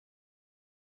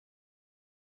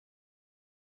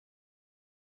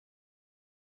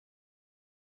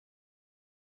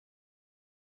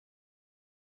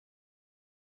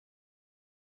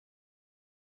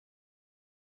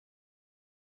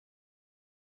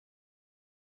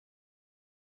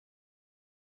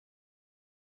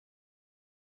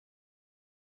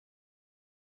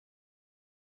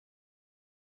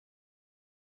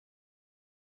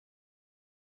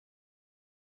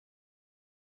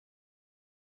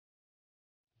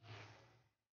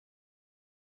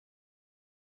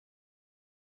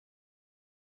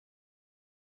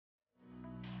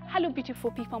Hello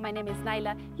beautiful people, my name is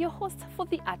Naila, your host for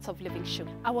the Art of Living show.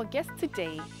 Our guest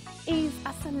today is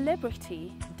a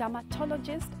celebrity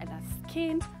dermatologist and a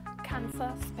skin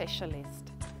cancer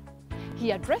specialist.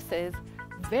 He addresses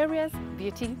various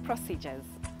beauty procedures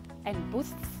and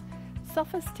boosts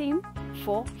self-esteem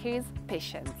for his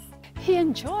patients. He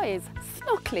enjoys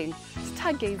snorkeling,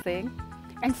 stargazing,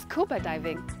 and scuba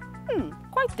diving.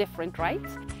 Quite different, right?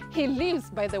 He lives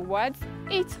by the words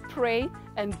eat, pray,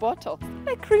 and Botox.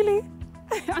 Like, really?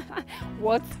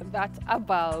 What's that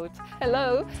about?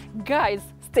 Hello, guys,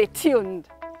 stay tuned.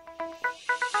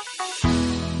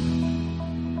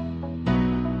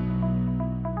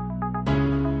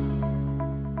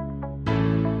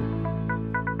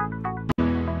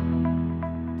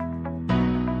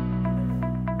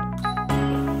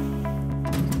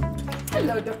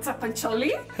 Hello, Dr.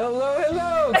 Pancholi. Hello,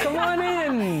 hello. Come on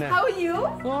in. How are you?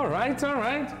 All right, all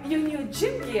right. You're in your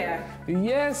gym gear.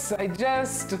 Yes, I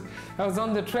was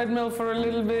on the treadmill for a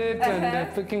little bit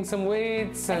and picking some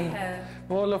weights and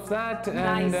all of that.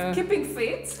 Nice. And, keeping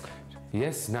fit.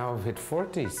 Yes, now I've hit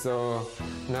 40, so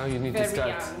now you need to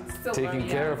start taking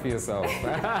care of yourself.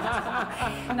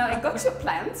 Now I got your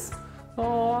plans.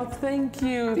 Oh, thank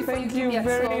you. Thank you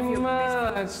very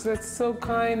much. That's so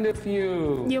kind of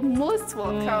you. You're most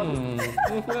welcome.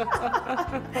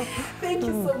 Thank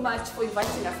you so much for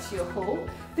inviting us to your home.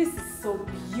 This is so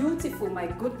beautiful, my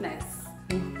goodness.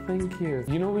 Thank you.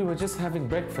 You know, we were just having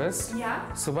breakfast.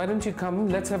 Yeah? So why don't you come?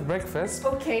 Let's have breakfast.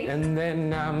 Okay. And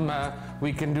then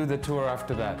we can do the tour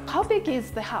after that. How big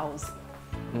is the house?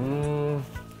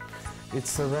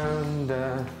 It's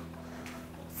around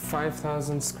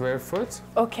 5,000 square foot.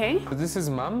 Okay. This is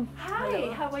Mom. Hi,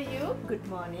 hello. How are you? Good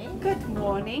morning. Good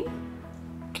morning.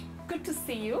 Good to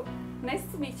see you. Nice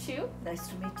to meet you. Nice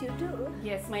to meet you too.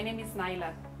 Yes, my name is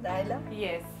Naila. Naila?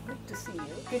 Yes. Good to see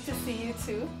you. Good to see you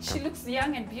too. She looks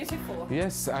young and beautiful.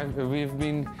 Yes, we've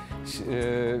been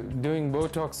doing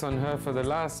Botox on her for the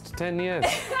last 10 years.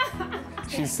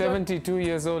 She's 72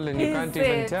 years old and you can't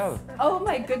even tell. Oh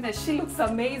my goodness, she looks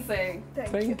amazing.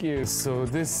 Thank you. So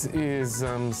this is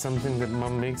something that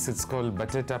Mom makes. It's called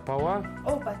batata pawa.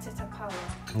 Oh, batata pawa.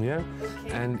 Yeah.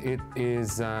 Okay. And it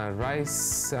is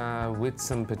rice with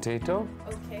some potato.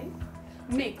 Okay.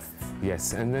 Mixed.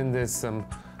 Yes, and then there's some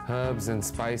herbs and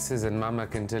spices, and Mama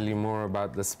can tell you more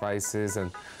about the spices and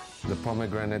the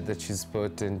pomegranate that she's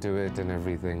put into it and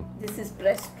everything. This is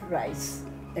pressed rice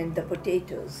and the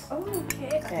potatoes. Oh,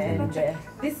 okay. And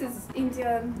this is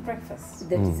Indian breakfast.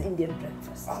 That is Indian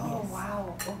breakfast. Oh, yes.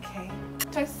 wow. Okay.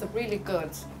 Tastes really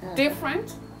good.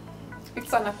 Different.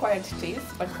 It's an acquired taste,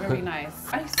 but very nice.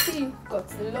 I see you've got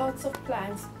lots of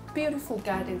plants. Beautiful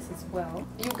gardens as well.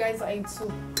 You guys are into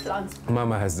plants.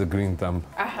 Mama has the green thumb.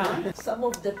 Some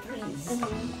of the trees,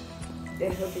 they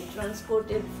have been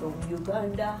transported from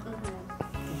Uganda,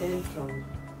 then from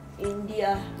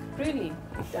India, Really?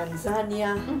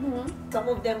 Tanzania. Some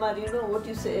of them are,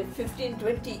 15,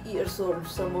 20 years old,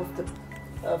 some of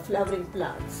the flowering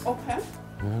plants. Okay.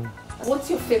 What's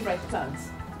your favorite plant?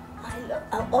 I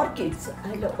love orchids.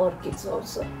 I love orchids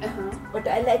also. But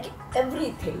I like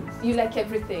everything. You like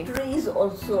everything? Trees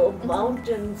also,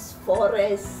 mountains,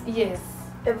 forests. Yes.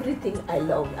 Everything I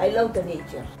love. I love the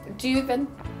nature. Do you even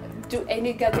do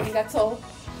any gardening at all?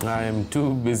 I am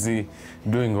too busy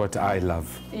doing what I love.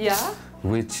 Yeah?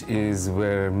 Which is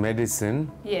where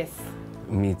medicine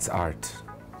meets art.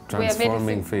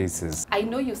 Transforming faces. I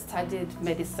know you studied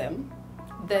medicine.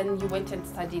 Then you went and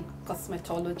studied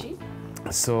cosmetology.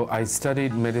 So I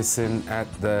studied medicine at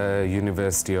the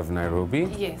University of Nairobi.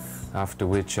 Yes. After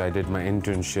which I did my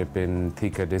internship in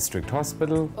Thika District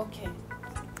Hospital. Okay.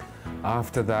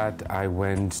 After that I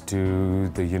went to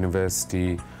the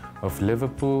University of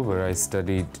Liverpool where I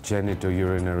studied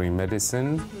genitourinary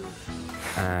medicine.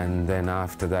 And then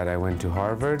after that I went to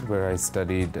Harvard where I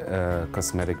studied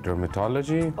cosmetic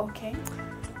dermatology. Okay.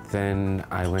 Then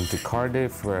I went to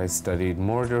Cardiff where I studied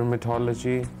more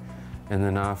dermatology. And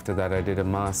then after that, I did a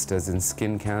master's in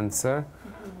skin cancer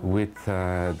with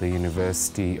the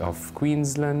University of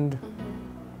Queensland.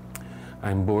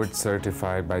 I'm board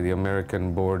certified by the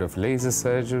American Board of Laser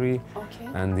Surgery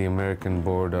and the American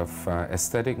Board of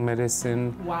Aesthetic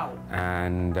Medicine. Wow.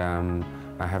 And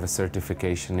I have a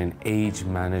certification in age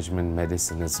management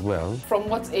medicine as well. From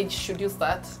what age should you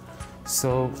start?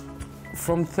 So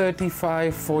from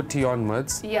 35, 40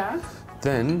 onwards. Yeah.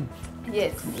 Then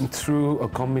yes. Through a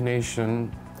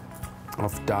combination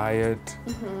of diet,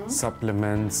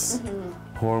 supplements,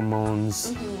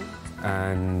 hormones,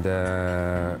 and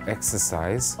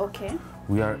exercise, Okay.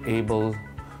 we are able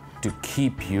to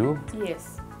keep you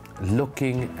yes.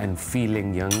 looking and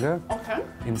feeling younger. Okay.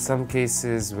 In some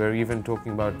cases, we're even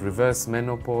talking about reverse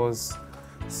menopause.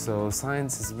 So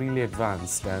science is really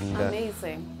advanced and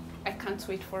Amazing. I can't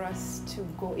wait for us to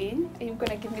go in. Are you going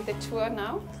to give me the tour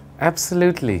now?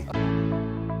 absolutely.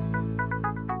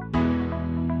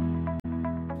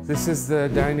 This is the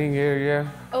dining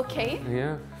area. Okay.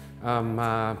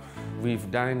 Yeah.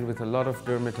 We've dined with a lot of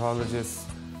dermatologists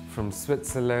from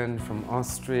Switzerland, from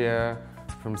Austria,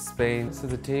 from Spain. So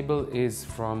the table is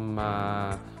from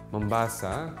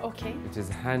Mombasa. Okay. It is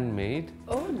handmade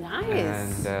Oh,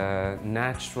 nice. and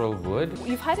natural wood.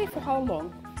 You've had it for how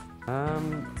long?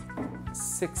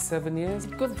 6, 7 years.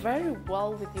 It goes very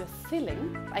well with your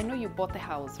ceiling. I know you bought the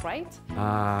house, right?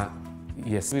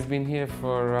 Yes, we've been here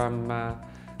for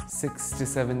 6 to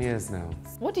 7 years now.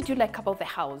 What did you like about the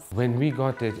house? When we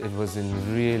got it, it was in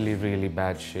really, really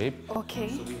bad shape. Okay.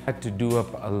 We had to do up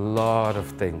a lot of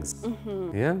things.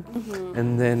 Yeah?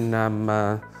 And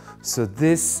then, so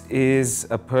this is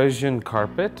a Persian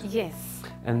carpet. Yes.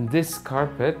 And this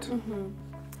carpet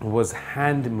was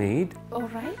handmade. All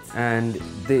right. And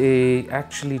they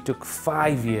actually took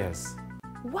 5 years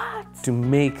What? to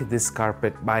make this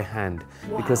carpet by hand.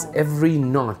 Because Wow. every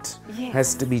knot Yes.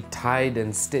 has to be tied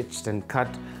and stitched and cut,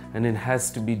 and it has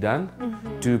to be done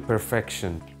to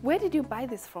perfection. Where did you buy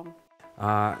this from?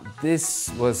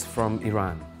 This was from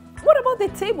Iran. What about the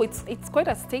table? It's quite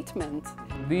a statement.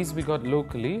 These we got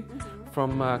locally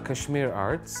from Kashmir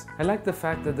Arts. I like the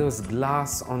fact that there was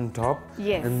glass on top,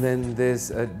 Yes. and then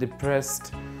there's a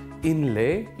depressed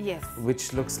inlay, Yes.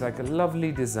 which looks like a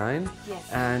lovely design. Yes.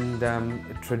 And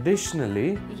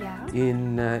traditionally, Yeah.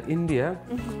 in India,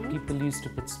 people used to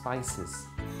put spices.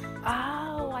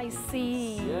 Oh, I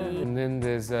see. And then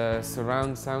there's a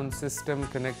surround sound system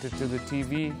connected to the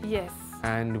TV. Yes.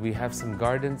 And we have some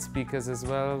garden speakers as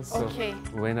well. So Okay.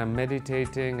 when I'm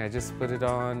meditating, I just put it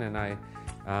on and I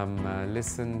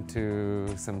listen to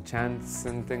some chants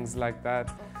and things like that.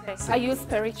 Okay. Are you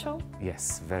spiritual?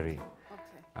 Yes, very. Okay.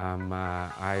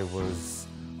 I was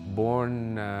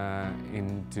born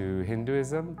into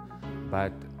Hinduism,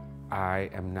 but I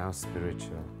am now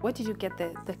spiritual. Where did you get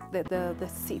the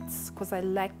seats? Because I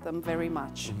like them very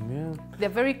much. Yeah. They're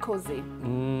very cozy.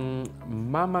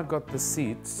 Mama got the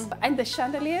seats. And the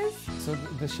chandeliers? So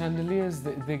the chandeliers,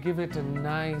 they give it a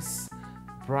nice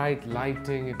bright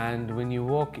lighting, and when you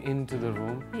walk into the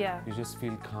room, Yeah. you just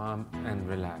feel calm and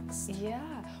relaxed. Yeah.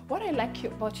 What I like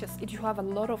about your you have a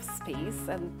lot of space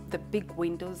and the big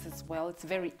windows as well. It's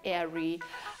very airy.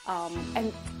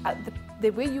 And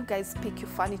the way you guys pick your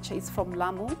furniture is from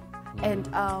Lamu. And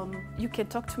you can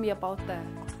talk to me about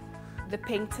the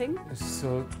painting.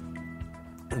 So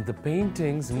the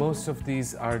paintings, most of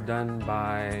these are done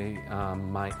by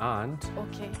my aunt,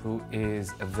 Okay. who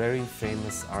is a very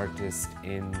famous artist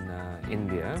in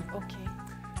India. Okay.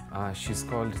 She's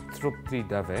called Trupti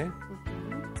Dave.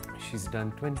 She's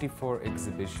done 24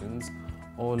 exhibitions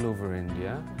all over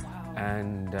India. Wow.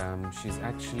 And she's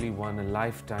actually won a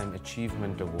Lifetime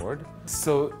Achievement Award.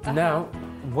 So now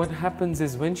what happens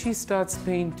is when she starts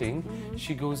painting,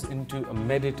 she goes into a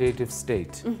meditative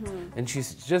state. And she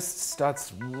just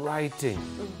starts writing,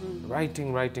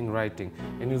 writing.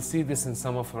 And you'll see this in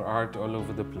some of her art all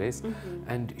over the place.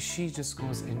 And she just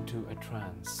goes into a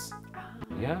trance.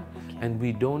 Yeah, Okay. and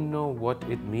we don't know what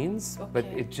it means, but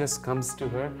Okay. it just comes to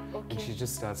her and Okay. she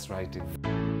just starts writing.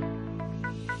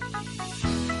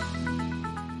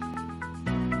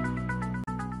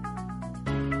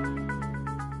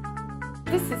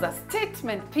 This is a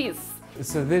statement piece.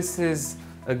 So this is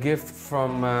a gift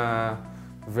from a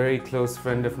very close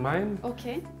friend of mine.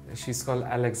 Okay. She's called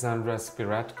Alexandra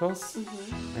Spiratkos,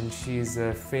 and she's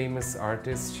a famous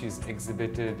artist. She's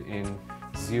exhibited in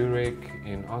Zurich,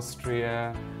 in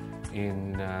Austria,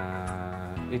 in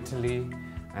Italy,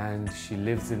 and she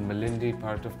lives in Malindi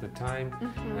part of the time,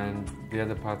 and the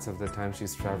other parts of the time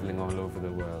she's traveling all over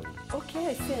the world. Okay,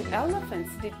 I see.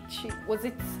 Elephants.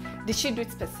 Did she do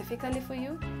it specifically for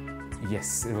you?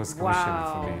 Yes, it was commissioned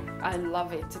Wow. for me. I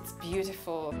love it. It's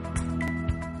beautiful.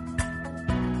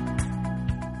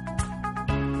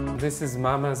 This is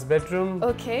Mama's bedroom.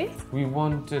 Okay. We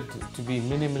wanted to be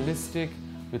minimalistic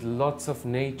with lots of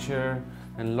nature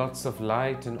and lots of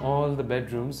light, and all the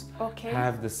bedrooms Okay.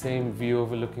 have the same view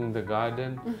overlooking the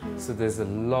garden. So there's a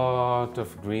lot of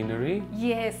greenery.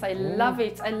 Yes, I love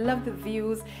it. I love the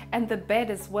views and the bed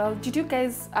as well. Did you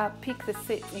guys pick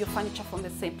your furniture from the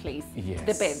same place? Yes.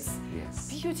 The beds. Yes.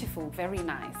 Beautiful. Very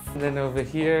nice. And then over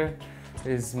here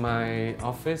is my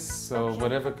office. So Okay.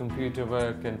 whatever computer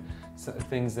work and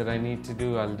things that I need to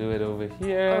do, I'll do it over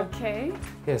here. Okay.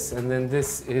 Yes, and then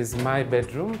this is my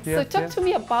bedroom. So talk to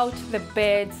me about the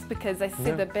beds, because I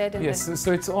see the bed and yes,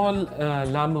 so it's all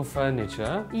Lamu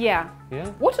furniture. Yeah. Yeah.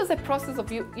 What was the process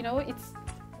of you know, it's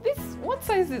this, what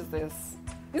size is this?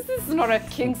 This is not a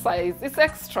king size, it's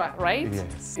extra, right?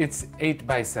 Yes. It's 8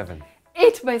 by 7.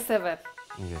 8 by 7.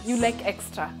 Yes. You like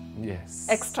extra. Yes.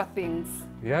 Extra things.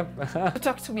 Yep.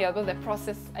 Talk to me about the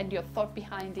process and your thought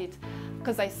behind it,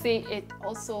 because I say it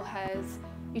also has,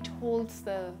 it holds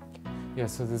the... Yeah,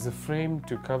 so there's a frame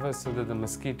to cover so that the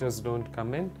mosquitoes don't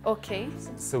come in. Okay.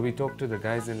 So we talked to the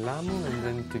guys in Lamu, and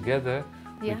then together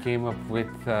we came up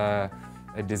with a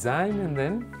design, and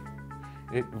then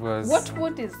it was... What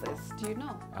wood is this? Do you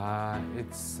know?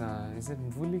 Is it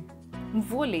Mvuli?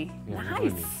 Mvuli. Yeah,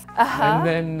 Nice. Mvuli.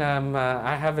 And then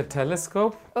I have a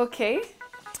telescope. Okay.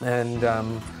 And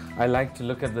I like to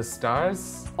look at the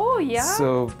stars. Oh, yeah?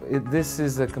 So this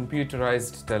is a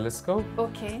computerized telescope.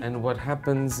 Okay. And what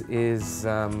happens is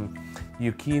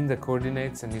you key in the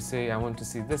coordinates and you say, I want to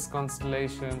see this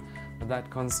constellation or that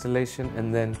constellation.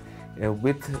 And then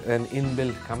with an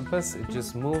inbuilt compass, it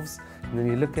just moves. And then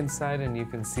you look inside and you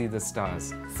can see the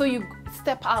stars. So you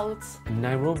step out.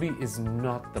 Nairobi is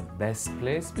not the best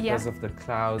place because of the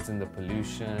clouds and the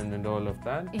pollution and all of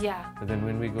that. Yeah. But then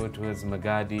when we go towards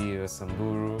Magadi or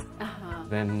Samburu,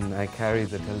 then I carry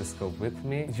the telescope with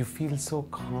me. You feel so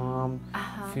calm,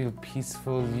 feel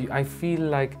peaceful. I feel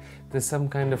like there's some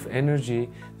kind of energy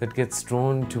that gets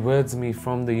drawn towards me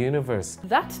from the universe.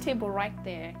 That table right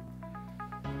there.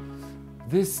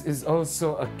 This is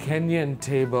also a Kenyan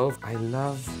table. I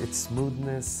love its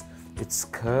smoothness, its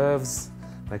curves.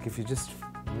 Like if you just,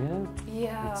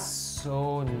 it's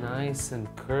so nice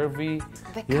and curvy.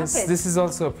 The yes, carpet. this is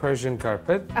also a Persian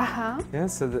carpet. Yeah,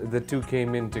 so the two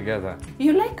came in together.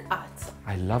 You like art?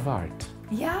 I love art.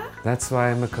 Yeah? That's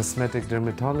why I'm a cosmetic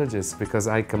dermatologist, because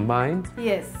I combine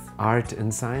Yes. art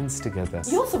and science together.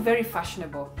 You're also very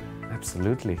fashionable.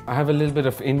 Absolutely. I have a little bit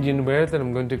of Indian wear that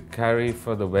I'm going to carry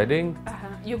for the wedding.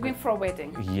 You're going for a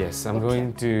wedding? Yes, I'm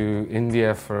going to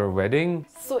India for a wedding.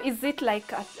 So is it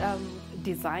like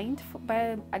designed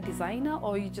by a designer,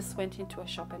 or you just went into a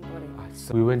shop and bought it?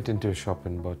 So we went into a shop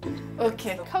and bought it.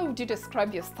 Okay. How would you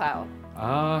describe your style?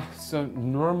 So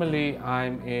normally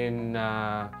I'm in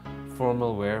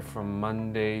formal wear from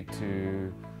Monday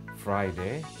to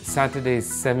Friday. Saturday is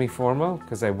semi-formal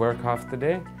because I work half the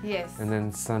day. Yes. And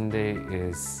then Sunday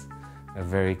is a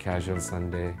very casual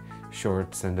Sunday.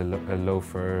 Shorts and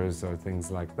loafers or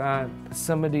things like that.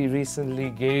 Somebody recently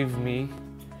gave me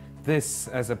this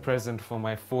as a present for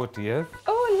my 40th.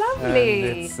 Oh,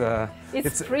 lovely. And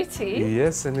it's pretty.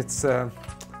 Yes, and it's a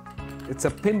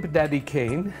Pimp Daddy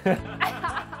cane.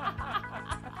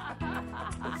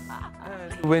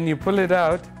 When you pull it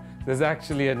out, there's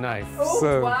actually a knife.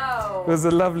 Oh, wow. It was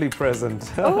a lovely present.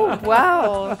 Oh,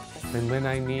 wow. And when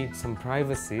I need some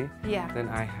privacy, then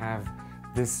I have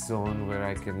this zone where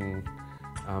I can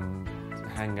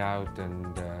hang out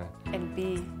and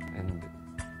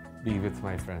be with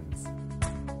my friends.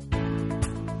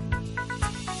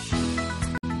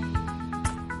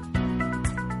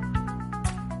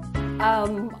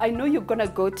 I know you're gonna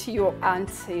go to your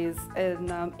auntie's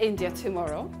in India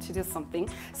tomorrow to do something,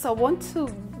 so I want to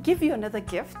give you another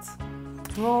gift.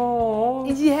 Oh.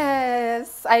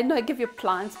 Yes, I know I give you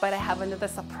plants, but I have another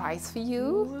surprise for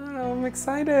you. Wow, I'm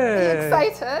excited. Are you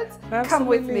excited? Absolutely. Come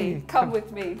with me. Come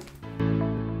with me.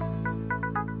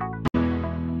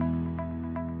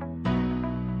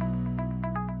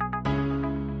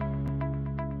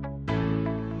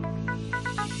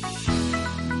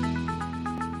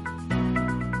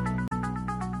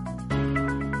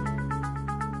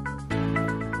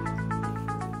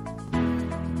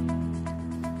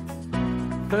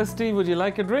 Thirsty? Would you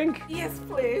like a drink? Yes,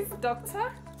 please,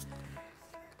 doctor.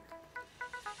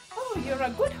 Oh, you're a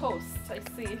good host, I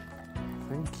see.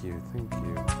 Thank you, thank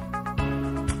you.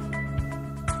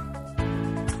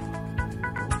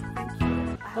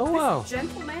 Oh, wow.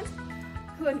 Gentlemen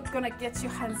who are gonna get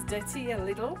your hands dirty a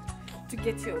little to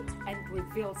get you and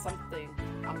reveal something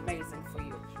amazing for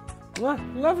you. Ah,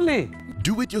 lovely.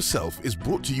 Do It Yourself is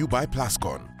brought to you by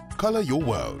Plascon. Color your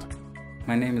world.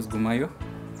 My name is Gumayo,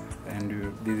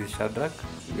 and this is Shadrach.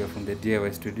 We are from the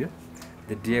DIY Studio.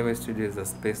 The DIY Studio is a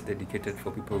space dedicated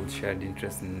for people with shared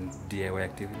interest in DIY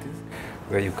activities,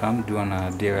 where you come, do an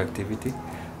DIY activity,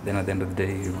 then at the end of the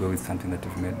day you go with something that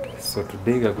you've made. So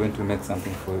today we are going to make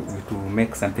something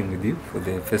with you for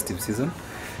the festive season.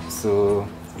 So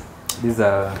these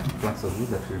are plants of wood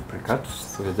that we pre-cut.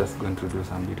 So we're just going to do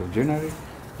some bit of joinery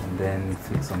and then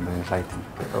fix on the lighting.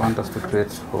 I want us to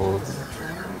create holes,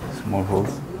 small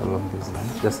holes along these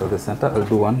lines, just at the center. I'll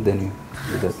do one, then you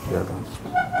do the other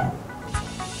one.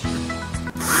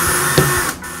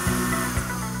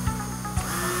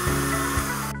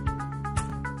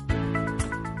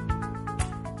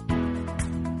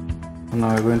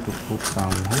 Now we're going to put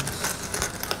some hooks.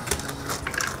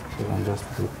 So I'm just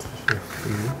put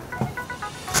three.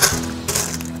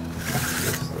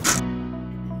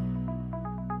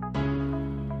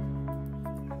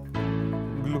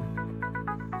 Glue.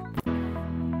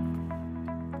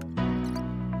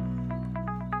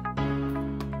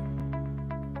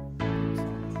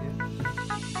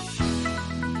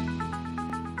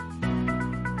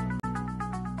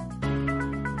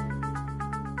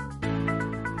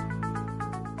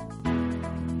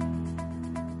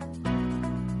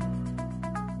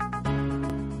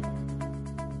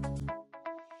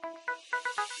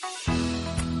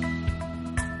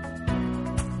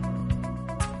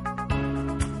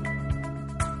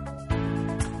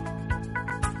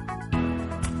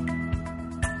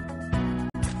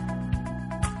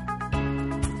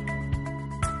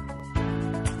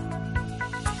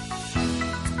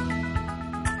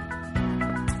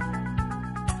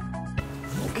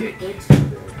 Okay,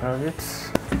 have it.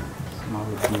 So now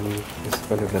we do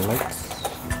basically the lights.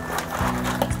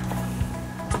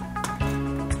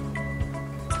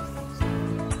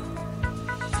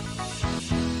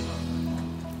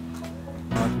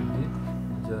 What we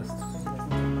did,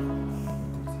 just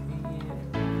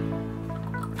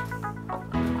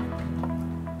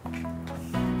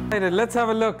Let's have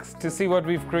a look to see what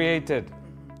we've created.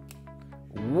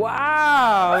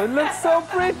 Wow, it looks so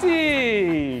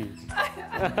pretty.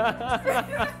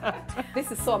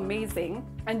 This is so amazing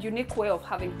and unique way of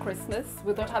having Christmas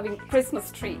without having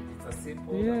Christmas tree. It's a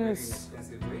simple, Yes. very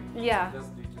expensive way. Yeah.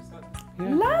 Just do it yourself.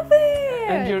 Yeah. Love it!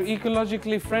 And you're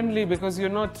ecologically friendly because you're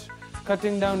not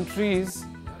cutting down trees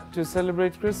to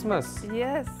celebrate Christmas.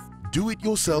 Yes. Do It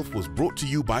Yourself was brought to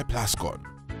you by Plascon.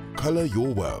 Color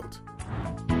your world.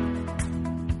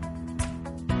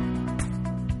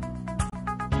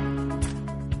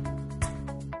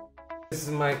 This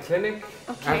is my clinic,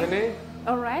 Okay. Avenue,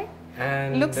 All right.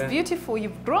 and Looks beautiful.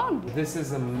 You've drawn. this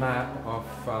is a map of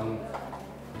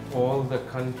all the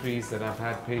countries that I've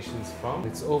had patients from.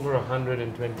 It's over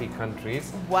 120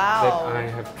 countries Wow. that I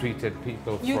have treated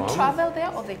people You from. travel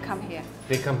there or they come here?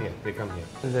 They come here, they come here.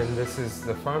 And then this is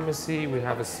the pharmacy, we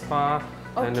have a spa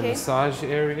and a Okay. massage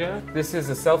area. This is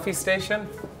a selfie station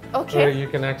where Okay. you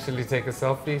can actually take a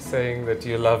selfie saying that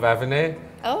you love Avenue.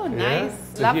 Oh, Yeah. nice.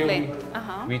 So here Lovely.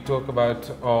 we, we talk about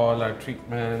all our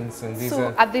treatments, and these So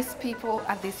are are these people,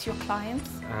 are these your clients?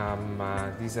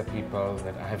 these are people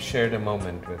that I have shared a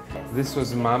moment with. This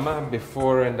was Mama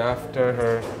before and after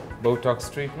her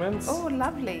Botox treatments. Oh,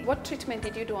 lovely. What treatment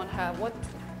did you do on her? What,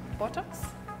 Botox?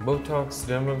 Botox,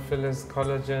 dermal fillers,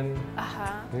 collagen,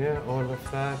 Uh-huh. yeah, all of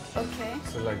that. Okay.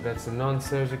 So like that's a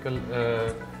non-surgical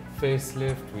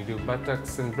facelift. We do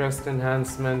buttocks and breast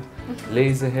enhancement,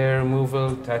 laser hair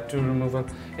removal, tattoo removal,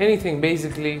 anything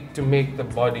basically to make the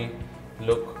body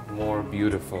look more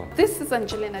beautiful. This is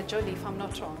Angelina Jolie, if I'm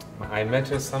not wrong. I met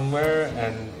her somewhere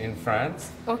and in France,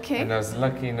 Okay. and I was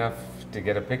lucky enough to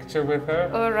get a picture with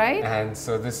her. All right. And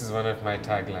so this is one of my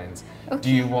taglines. Do Okay.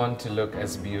 you want to look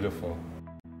as beautiful?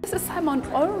 This is Simon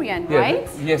Orion, Yeah, right?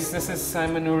 yes, this is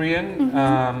Simon Urian,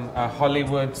 a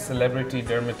Hollywood celebrity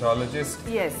dermatologist.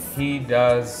 Yes. He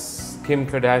does Kim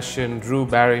Kardashian, Drew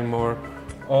Barrymore,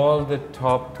 all the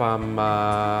top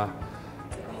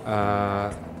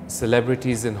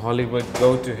celebrities in Hollywood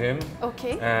go to him.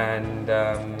 Okay. And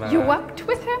You worked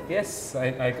with him? Yes,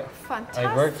 Fantastic.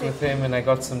 I worked with him and I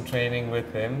got some training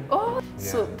with him. Oh,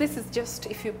 so Yeah. this is just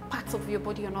if you parts of your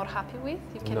body you're not happy with,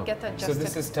 you can No. get So adjusted.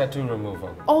 this is tattoo removal.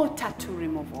 Oh, tattoo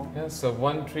removal. Yeah, so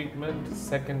one treatment,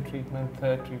 second treatment,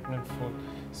 third treatment, fourth.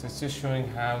 So it's just showing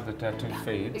how the tattoo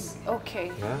fades.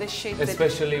 Okay, Yeah? the shape. that-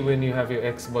 Especially when you have your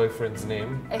ex-boyfriend's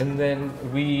name. And then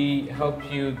we help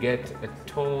you get a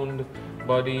toned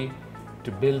body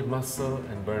to build muscle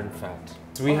and burn fat.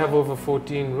 So we have over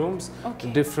 14 rooms.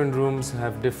 Okay. Different rooms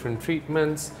have different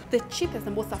treatments. The cheapest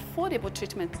and most affordable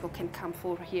treatment people can come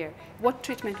for here. What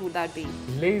treatment would that be?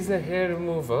 Laser hair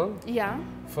removal Yeah.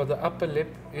 for the upper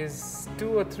lip is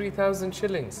 2,000 or 3,000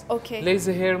 shillings. Okay.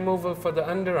 Laser hair removal for the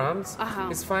underarms Uh-huh.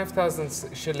 is 5,000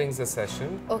 shillings a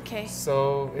session. Okay.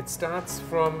 So it starts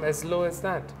from as low as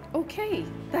that. Okay,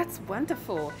 that's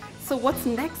wonderful. So what's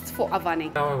next for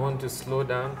Avani? Now I want to slow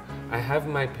down. I have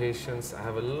my patients. I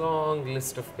have a long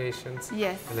list of patients.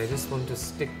 Yes. And I just want to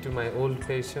stick to my old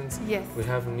patients. Yes. We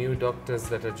have new doctors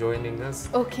that are joining us.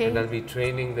 Okay. And I'll be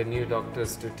training the new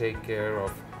doctors to take care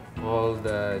of all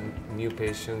the new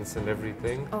patients and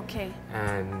everything. Okay.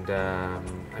 And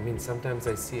I mean, sometimes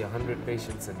I see 100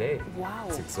 patients a day. Wow.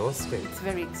 It's exhausting. It's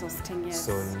very exhausting, yes.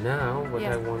 So now what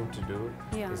Yeah. I want to do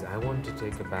Yeah. is I want to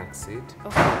take a back seat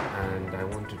Okay. and I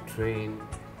want to train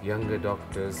younger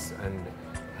doctors and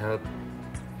help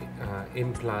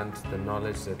implant the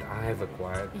knowledge that I have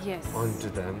acquired Yes. onto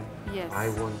them. Yes. I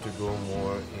want to go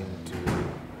more into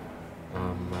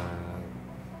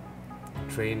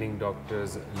training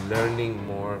doctors, learning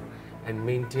more, and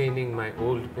maintaining my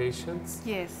old patients.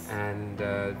 Yes. And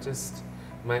just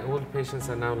my old patients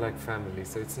are now like family,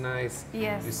 so it's nice.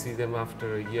 Yes. You see them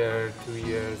after a year, 2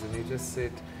 years, and you just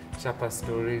sit, chapa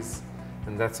stories,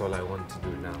 and that's all I want to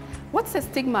do now. What's the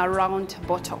stigma around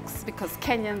Botox? Because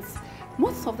Kenyans,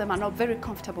 most of them are not very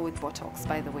comfortable with Botox,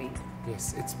 by the way.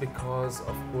 Yes, it's because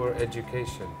of poor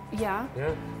education. Yeah.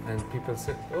 Yeah, and people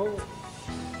say, oh,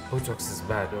 Botox is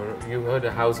bad, or you heard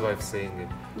a housewife saying it.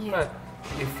 Yeah. But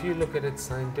if you look at it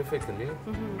scientifically,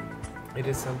 it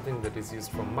is something that is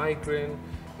used for migraine,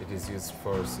 it is used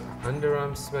for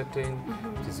underarm sweating,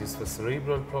 it is used for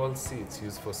cerebral palsy, it's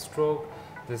used for stroke.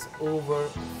 There's over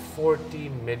 40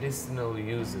 medicinal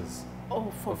uses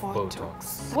Oh, for of Botox.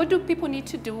 Botox. What do people need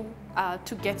to do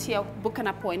to get here, book an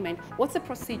appointment? What's the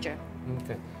procedure?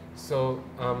 Okay, so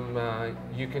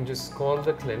you can just call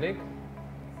the clinic.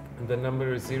 The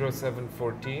number is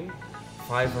 0714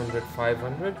 500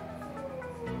 500,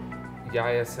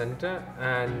 Yaya Center,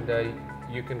 and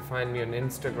you can find me on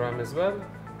Instagram as well,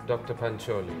 Dr.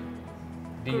 Pancholi,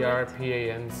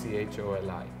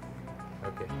 DRPANCHOLI.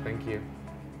 Okay, thank you.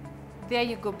 There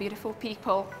you go, beautiful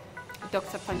people.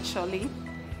 Dr. Pancholi.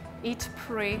 Eat,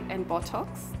 pray, and Botox.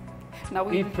 Now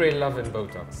we Eat, pray, love, and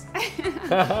Botox.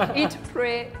 eat,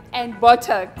 pray, and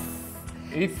Botox.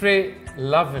 Eat, pray,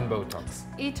 love, and Botox.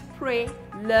 Eat, pray,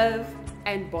 love,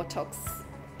 and Botox.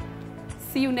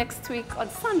 See you next week on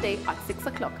Sunday at 6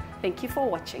 o'clock. Thank you for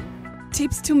watching.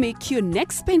 Tips to make your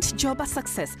next paint job a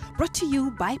success, brought to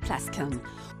you by Plascon.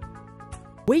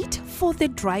 Wait for the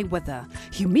dry weather.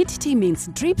 Humidity means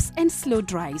drips and slow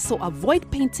dry, so avoid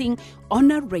painting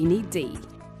on a rainy day.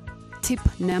 Tip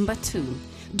number 2.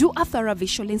 Do a thorough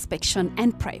visual inspection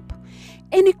and prep.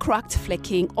 Any cracked,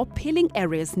 flaking or peeling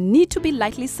areas need to be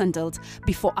lightly sandaled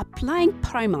before applying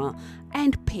primer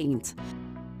and paint.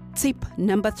 Tip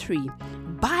number 3.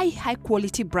 Buy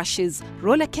high-quality brushes,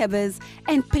 roller covers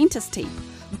and painter's tape.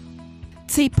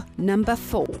 Tip number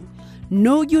 4.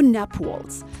 Know your nap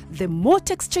walls. The more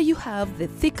texture you have, the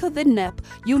thicker the nap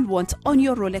you'll want on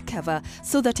your roller cover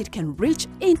so that it can reach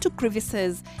into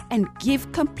crevices and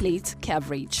give complete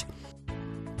coverage.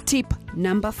 Tip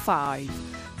number 5.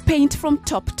 Paint from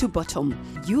top to bottom.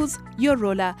 Use your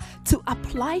roller to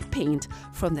apply paint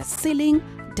from the ceiling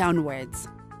downwards.